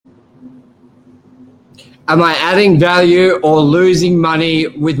Am I adding value or losing money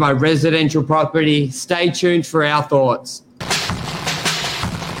with my residential property? Stay tuned for our thoughts.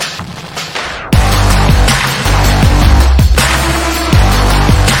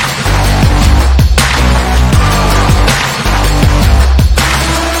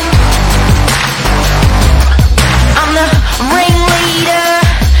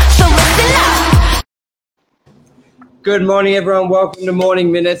 Good morning, everyone. Welcome to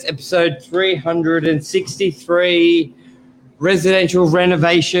Morning Minutes, episode 363. Residential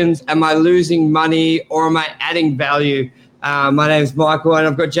renovations. Am I losing money or am I adding value? My name is Michael and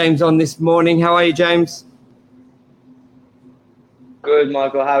I've got James on this morning. How are you, James? Good,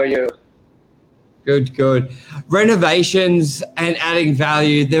 Michael. How are you? Good. Renovations and adding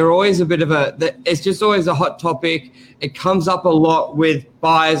value, they're always it's just always a hot topic. It comes up a lot with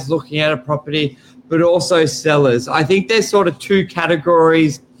buyers looking at a property, but also sellers. I think there's sort of two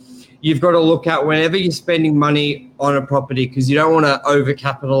categories you've got to look at whenever you're spending money on a property, because you don't want to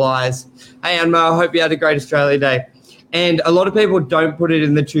overcapitalize. Hey, Anma, I hope you had a great Australia Day. And a lot of people don't put it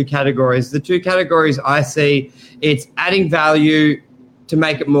in the two categories. The two categories I see, it's adding value to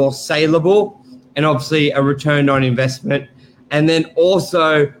make it more saleable and obviously a return on investment. And then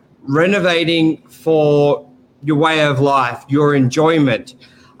also renovating for your way of life, your enjoyment.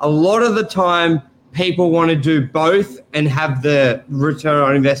 A lot of the time, people want to do both and have the return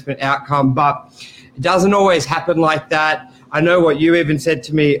on investment outcome, but it doesn't always happen like that. I know what you even said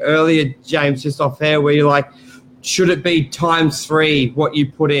to me earlier, James, just off air, where you're like, should it be times 3 what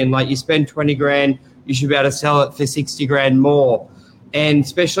you put in? Like you spend 20 grand, you should be able to sell it for 60 grand more. And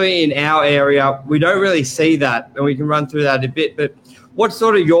especially in our area, we don't really see that, and we can run through that a bit. But what's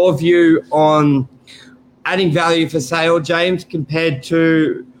sort of your view on adding value for sale, James, compared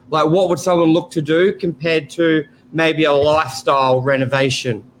to like what would someone look to do compared to maybe a lifestyle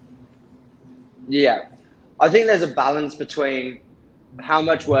renovation? Yeah, I think there's a balance between how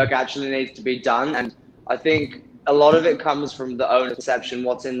much work actually needs to be done. And I think a lot of it comes from the owner's perception,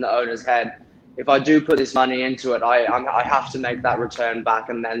 what's in the owner's head. If I do put this money into it, I have to make that return back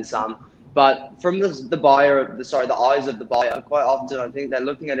and then some. But from the eyes of the buyer, quite often I think they're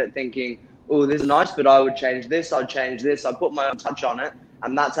looking at it thinking, oh, this is nice, but I would change this, I'd change this, I'd put my own touch on it.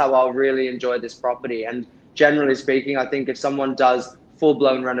 And that's how I'll really enjoy this property. And generally speaking, I think if someone does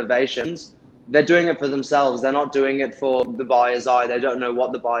full-blown renovations, they're doing it for themselves. They're not doing it for the buyer's eye. They don't know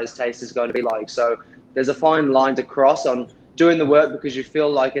what the buyer's taste is going to be like. So there's a fine line to cross on doing the work because you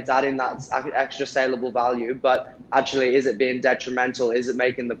feel like it's adding that extra saleable value, but actually, is it being detrimental? Is it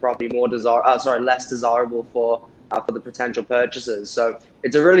making the property less desirable for the potential purchasers? So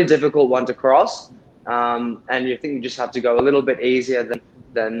it's a really difficult one to cross. And you think you just have to go a little bit easier than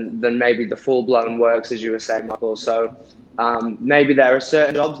maybe the full-blown works, as you were saying, Michael. So maybe there are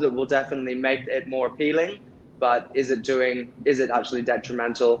certain jobs that will definitely make it more appealing, but is it actually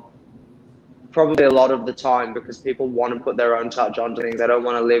detrimental? Probably a lot of the time, because people want to put their own touch on things. They don't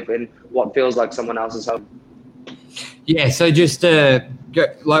want to live in what feels like someone else's home. Yeah, so just like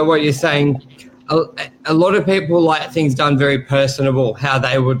what you're saying, a lot of people like things done very personable, how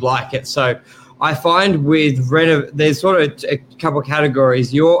they would like it. So I find with there's sort of a couple of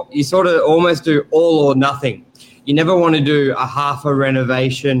categories. You sort of almost do all or nothing. You never want to do a half a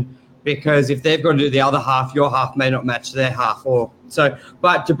renovation, because if they've got to do the other half, your half may not match their half.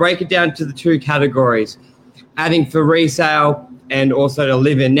 But to break it down to the two categories, adding for resale and also to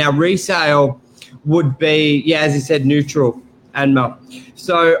live in. Now, resale would be, as you said, neutral, Anma.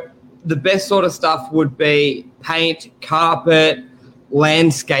 So the best sort of stuff would be paint, carpet,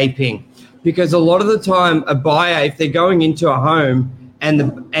 landscaping. Because a lot of the time, a buyer, if they're going into a home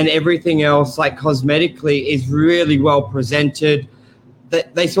and everything else, like cosmetically, is really well presented,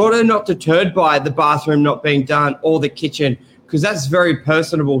 they sort of not deterred by the bathroom not being done or the kitchen, because that's very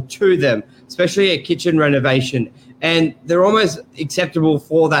personable to them, especially a kitchen renovation. And they're almost acceptable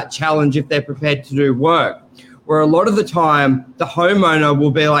for that challenge if they're prepared to do work. Where a lot of the time, the homeowner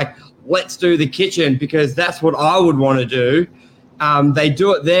will be like, let's do the kitchen because that's what I would want to do. They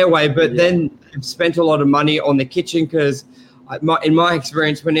do it their way, but then they've spent a lot of money on the kitchen because in my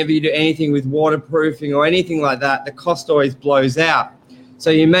experience, whenever you do anything with waterproofing or anything like that, the cost always blows out. So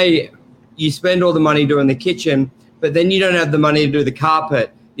you spend all the money doing the kitchen, but then you don't have the money to do the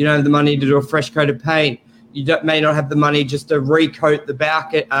carpet. You don't have the money to do a fresh coat of paint. You may not have the money just to recoat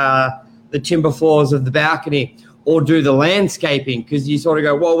the timber floors of the balcony or do the landscaping, because you sort of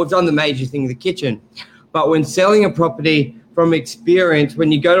go, well, we've done the major thing, the kitchen. But when selling a property, from experience,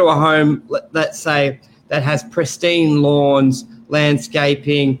 when you go to a home, let's say, that has pristine lawns,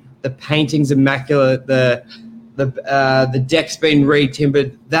 landscaping, the painting's immaculate, the the deck's been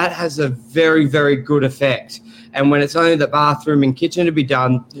re-timbered, that has a very, very good effect. And when it's only the bathroom and kitchen to be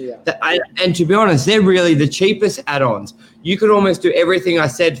done, and to be honest, they're really the cheapest add-ons. You could almost do everything I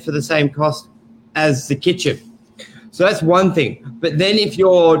said for the same cost as the kitchen. So that's one thing. But then if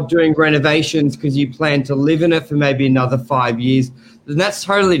you're doing renovations because you plan to live in it for maybe another 5 years, then that's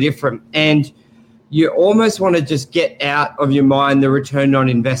totally different. And you almost want to just get out of your mind the return on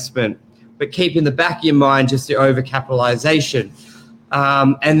investment, but keep in the back of your mind just the overcapitalization.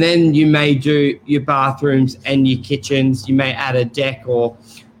 And then you may do your bathrooms and your kitchens. You may add a deck or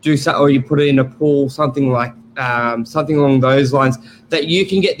do something, or you put it in a pool, something along those lines, that you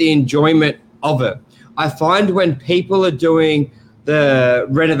can get the enjoyment of it. I find when people are doing the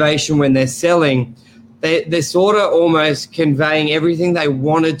renovation when they're selling, they're sort of almost conveying everything they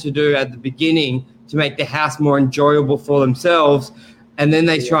wanted to do at the beginning to make the house more enjoyable for themselves, and then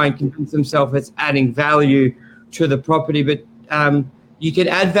they try and convince themselves it's adding value to the property. But you can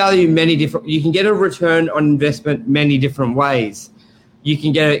add value you can get a return on investment many different ways. You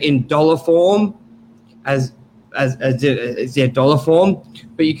can get it in dollar form as dollar form,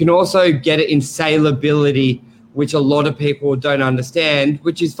 but you can also get it in saleability, which a lot of people don't understand,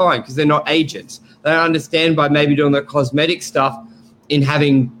 which is fine because they're not agents. They don't understand by maybe doing the cosmetic stuff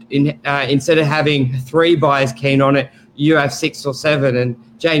instead of having 3 buyers keen on it, you have 6 or 7. And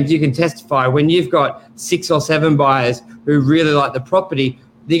James, you can testify, when you've got 6 or 7 buyers who really like the property,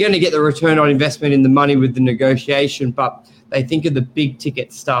 they're going to get the return on investment in the money with the negotiation, but they think of the big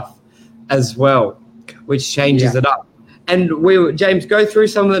ticket stuff as well, which changes it up. And James, go through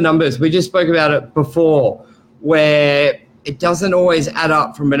some of the numbers. We just spoke about it before, where it doesn't always add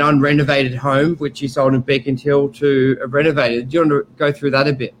up from an unrenovated home, which you sold in Beacon Hill, to a renovated. Do you want to go through that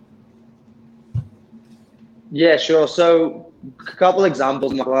a bit? Yeah, sure. So a couple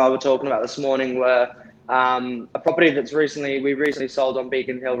examples Michael and I were talking about this morning were a property we recently sold on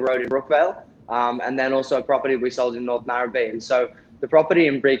Beacon Hill Road in Brookvale, and then also a property we sold in North Narrabeen. So the property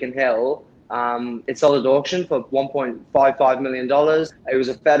in Beacon Hill, it sold at auction for $1.55 million. It was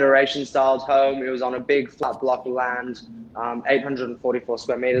a Federation-styled home. It was on a big flat block of land, 844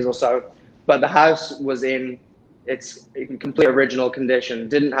 square meters or so. But the house was in its complete original condition,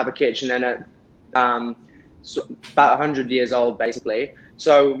 didn't have a kitchen in it, so about 100 years old, basically.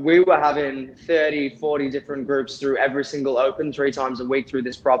 So we were having 30, 40 different groups through every single open 3 times a week through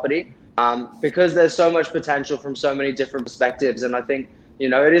this property, because there's so much potential from so many different perspectives. And I think,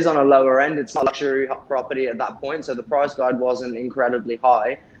 it is on a lower end. It's not a luxury property at that point, so the price guide wasn't incredibly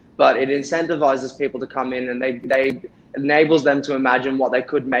high, but it incentivizes people to come in, and they enables them to imagine what they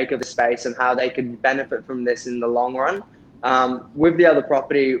could make of the space and how they could benefit from this in the long run. With the other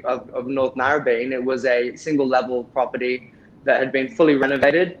property of North Narrabeen, it was a single level property that had been fully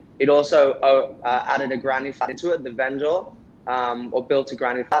renovated. It also added a granny flat into it, the vendor, or built a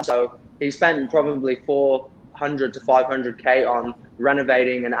granny flat. So he spent probably $400 to $500K on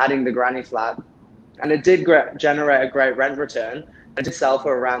renovating and adding the granny flat. And it did generate a great rent return. It did sell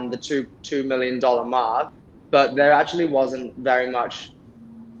for around the $2 million mark, but there actually wasn't very much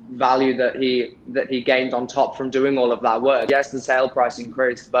value that he gained on top from doing all of that work. Yes, the sale price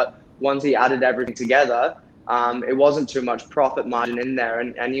increased, but once he added everything together, it wasn't too much profit margin in there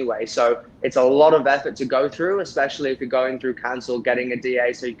anyway. So it's a lot of effort to go through, especially if you're going through council, getting a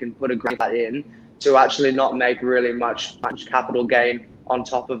DA so you can put a grant in, to actually not make really much capital gain on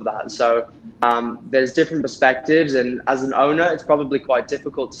top of that. So there's different perspectives, and as an owner, it's probably quite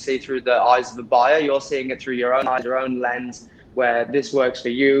difficult to see through the eyes of the buyer. You're seeing it through your own eyes, your own lens, where this works for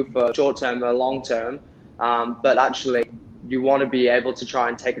you for short term or long term, but actually you want to be able to try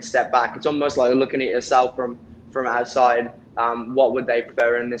and take a step back. It's almost like looking at yourself from outside. What would they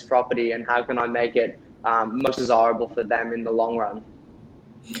prefer in this property, and how can I make it most desirable for them in the long run?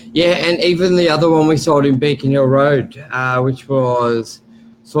 Yeah, and even the other one we sold in Beacon Hill Road, which was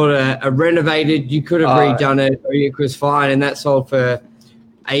sort of a renovated, you could have redone it, or it was fine, and that sold for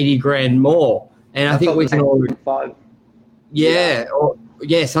 80 grand more. And I think we can all... Yeah,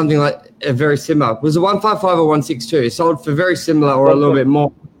 something like very similar. Was it 155 or 162? It sold for very similar or a little bit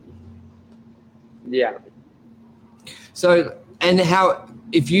more. Yeah. So, and how,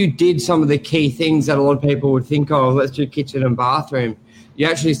 if you did some of the key things that a lot of people would think of, let's do kitchen and bathroom, you're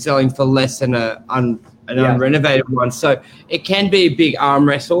actually selling for less than an unrenovated one. So it can be a big arm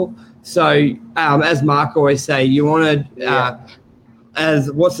wrestle. So as Mark always say, you want to,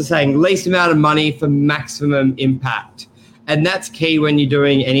 as what's the saying, least amount of money for maximum impact. And that's key when you're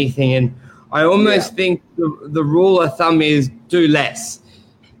doing anything. And I almost think the rule of thumb is do less.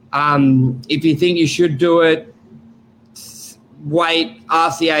 If you think you should do it, wait,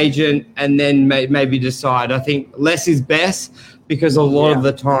 ask the agent, and then maybe decide. I think less is best, because a lot of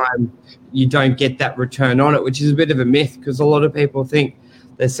the time you don't get that return on it, which is a bit of a myth, because a lot of people think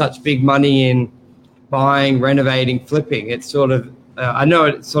there's such big money in buying, renovating, flipping. It's sort of, I know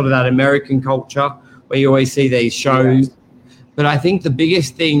it's sort of that American culture where you always see these shows, but I think the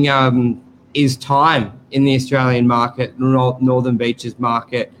biggest thing is time in the Australian market, Northern Beaches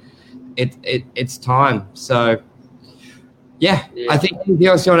market. It's time. So, I think anything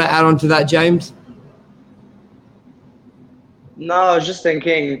else you want to add on to that, James? No, I was just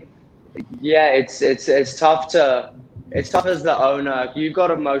thinking, it's tough as the owner. You've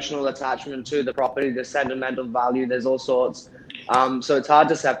got emotional attachment to the property, the sentimental value. There's all sorts. So it's hard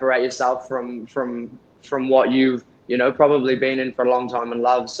to separate yourself from what you've probably been in for a long time and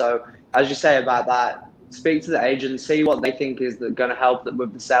love. So as you say about that, speak to the agent, see what they think is going to help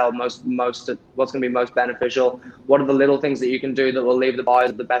with the sale most what's going to be most beneficial. What are the little things that you can do that will leave the buyers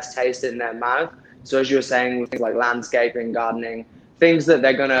with the best taste in their mouth? So as you were saying, things like landscaping, gardening, things that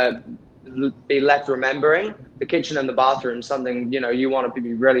they're going to be left remembering. The kitchen and the bathroom, something, you want to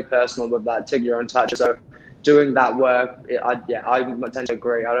be really personal with that, take your own touch. So doing that work, I tend to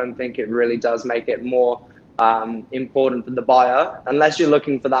agree. I don't think it really does make it more important for the buyer, unless you're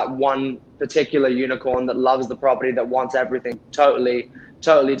looking for that one particular unicorn that loves the property, that wants everything totally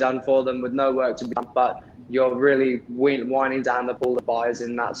done for them with no work to be done. But you're really winding down the pool of buyers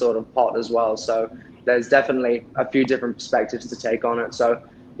in that sort of pot as well. So there's definitely a few different perspectives to take on it. So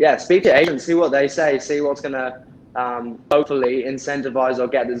speak to agents, see what they say, see what's going to hopefully incentivize or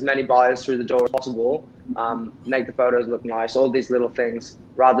get as many buyers through the door as possible, make the photos look nice, all these little things,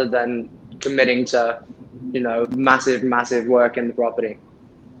 rather than committing to, massive work in the property.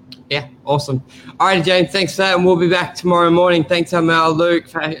 Yeah, awesome. All right, James, thanks for that, and we'll be back tomorrow morning. Thanks, Amal, Luke,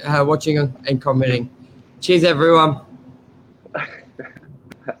 for watching and commenting. Cheers, everyone.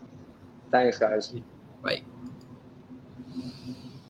 Thanks, guys. Bye.